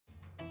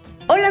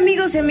Hola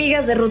amigos y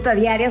amigas de Ruta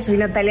Diaria, soy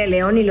Natalia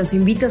León y los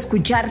invito a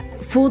escuchar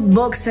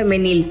Footbox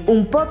Femenil,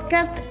 un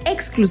podcast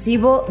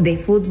exclusivo de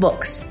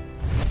Footbox.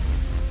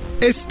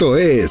 Esto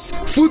es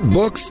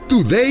Footbox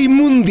Today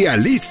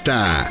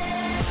Mundialista.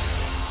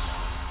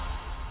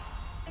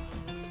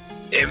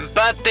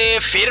 Empate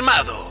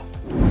firmado.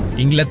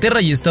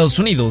 Inglaterra y Estados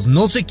Unidos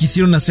no se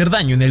quisieron hacer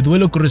daño en el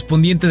duelo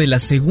correspondiente de la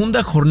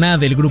segunda jornada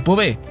del Grupo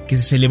B, que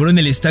se celebró en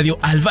el estadio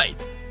A y B.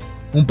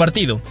 Un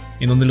partido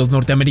en donde los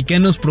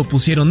norteamericanos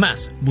propusieron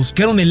más,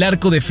 buscaron el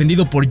arco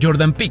defendido por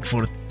Jordan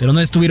Pickford, pero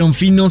no estuvieron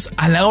finos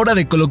a la hora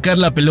de colocar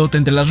la pelota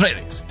entre las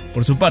redes.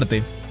 Por su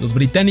parte, los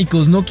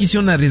británicos no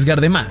quisieron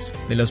arriesgar de más.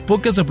 De las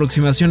pocas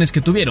aproximaciones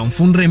que tuvieron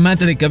fue un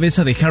remate de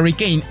cabeza de Harry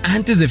Kane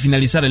antes de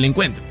finalizar el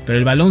encuentro, pero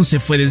el balón se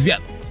fue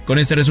desviado. Con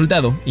este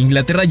resultado,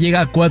 Inglaterra llega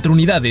a 4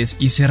 unidades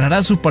y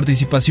cerrará su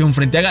participación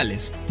frente a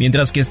Gales,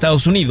 mientras que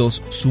Estados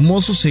Unidos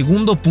sumó su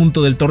segundo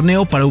punto del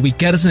torneo para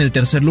ubicarse en el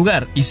tercer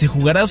lugar y se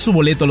jugará su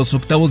boleto a los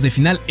octavos de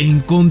final en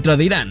contra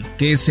de Irán,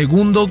 que es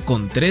segundo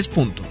con 3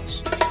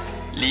 puntos.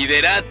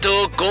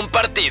 Liderato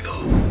compartido.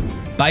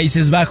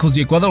 Países Bajos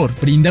y Ecuador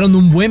brindaron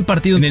un buen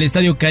partido en el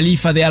estadio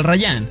Khalifa de Al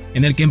Rayyan,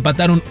 en el que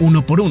empataron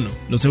 1-1.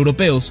 Los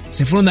europeos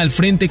se fueron al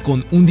frente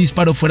con un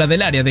disparo fuera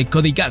del área de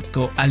Cody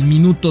Gakpo al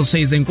minuto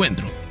 6 de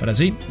encuentro, para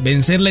así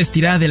vencer la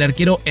estirada del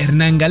arquero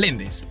Hernán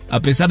Galéndez. A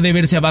pesar de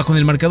verse abajo en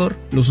el marcador,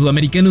 los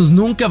sudamericanos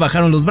nunca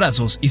bajaron los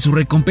brazos y su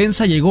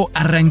recompensa llegó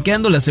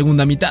arrancando la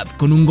segunda mitad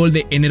con un gol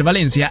de Ener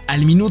Valencia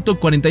al minuto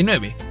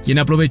 49, quien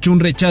aprovechó un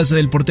rechazo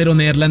del portero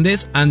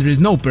neerlandés Andries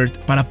Noppert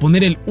para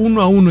poner el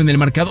 1-1 en el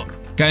marcador.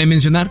 Cabe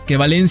mencionar que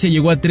Valencia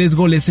llegó a 3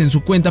 goles en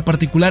su cuenta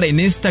particular en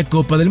esta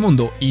Copa del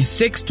Mundo y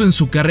sexto en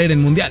su carrera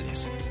en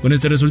mundiales. Con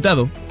este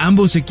resultado,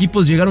 ambos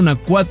equipos llegaron a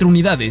 4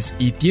 unidades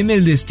y tiene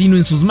el destino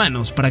en sus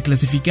manos para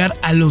clasificar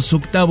a los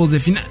octavos de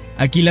final.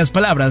 Aquí las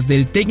palabras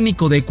del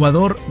técnico de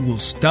Ecuador,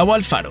 Gustavo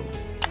Alfaro.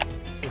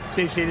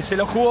 Sí, se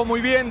lo jugó muy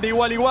bien, de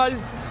igual a igual,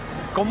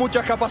 con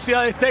muchas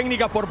capacidades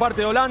técnicas por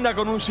parte de Holanda,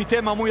 con un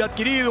sistema muy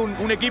adquirido,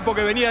 un equipo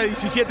que venía de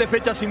 17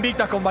 fechas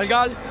invictas con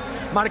Valgal,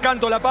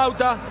 marcando la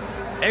pauta.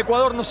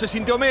 Ecuador no se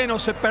sintió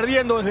menos,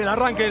 perdiendo desde el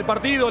arranque del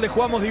partido, le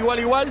jugamos de igual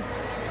a igual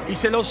y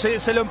se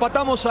lo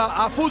empatamos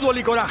a fútbol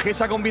y coraje,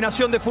 esa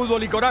combinación de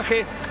fútbol y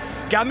coraje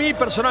que a mí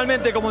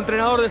personalmente como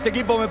entrenador de este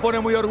equipo me pone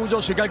muy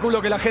orgulloso y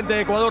calculo que la gente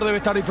de Ecuador debe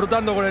estar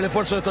disfrutando con el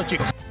esfuerzo de estos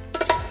chicos.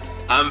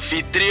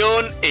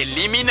 Anfitrión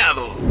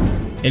eliminado.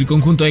 El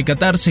conjunto de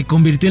Qatar se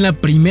convirtió en la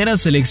primera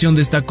selección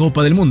de esta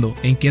Copa del Mundo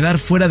en quedar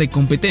fuera de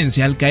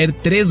competencia al caer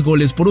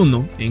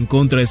 3-1 en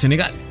contra de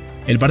Senegal.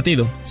 El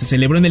partido se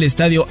celebró en el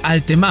estadio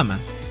Al Temama.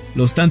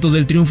 Los tantos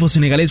del triunfo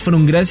senegalés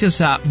fueron gracias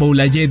a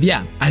Boulaye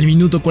Dia al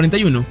minuto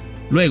 41.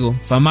 Luego,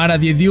 Famara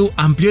Diédhiou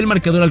amplió el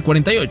marcador al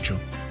 48.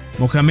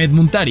 Mohamed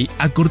Muntari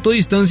acortó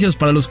distancias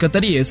para los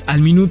cataríes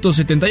al minuto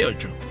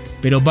 78.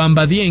 Pero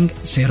Bamba Dieng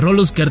cerró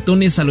los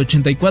cartones al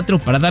 84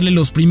 para darle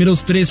los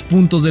primeros 3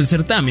 puntos del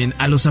certamen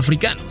a los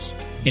africanos.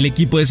 El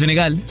equipo de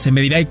Senegal se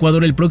medirá a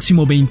Ecuador el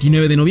próximo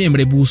 29 de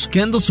noviembre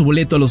buscando su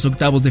boleto a los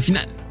octavos de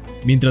final,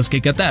 mientras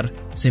que Qatar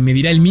se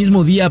medirá el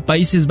mismo día a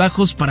Países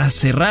Bajos para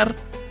cerrar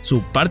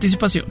su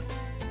participación.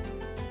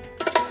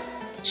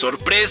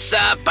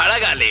 Sorpresa para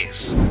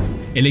Gales.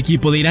 El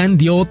equipo de Irán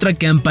dio otra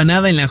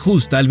campanada en la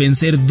justa al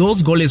vencer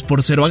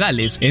 2-0 a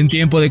Gales en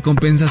tiempo de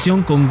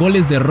compensación con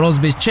goles de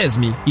Rosbe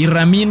Chesmi y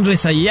Ramin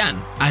Rezaeian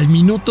al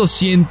minuto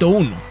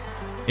 101.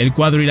 El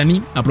cuadro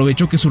iraní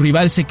aprovechó que su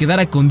rival se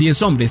quedara con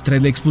 10 hombres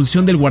tras la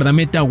expulsión del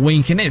guardameta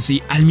Wayne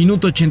Hennessy al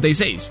minuto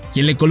 86,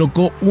 quien le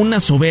colocó una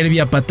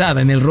soberbia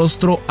patada en el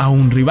rostro a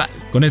un rival.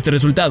 Con este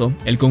resultado,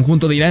 el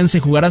conjunto de Irán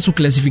se jugará su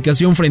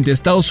clasificación frente a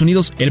Estados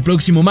Unidos el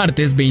próximo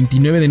martes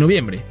 29 de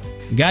noviembre.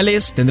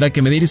 Gales tendrá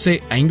que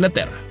medirse a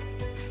Inglaterra.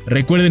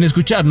 Recuerden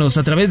escucharnos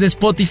a través de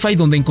Spotify,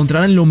 donde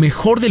encontrarán lo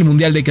mejor del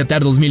Mundial de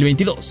Qatar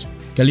 2022.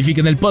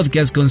 Califiquen el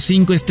podcast con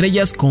 5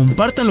 estrellas,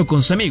 compártanlo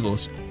con sus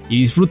amigos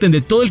y disfruten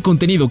de todo el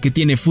contenido que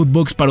tiene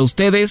Footbox para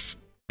ustedes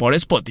por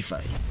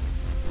Spotify.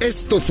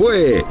 Esto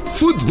fue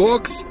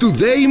Footbox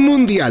Today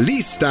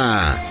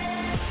Mundialista.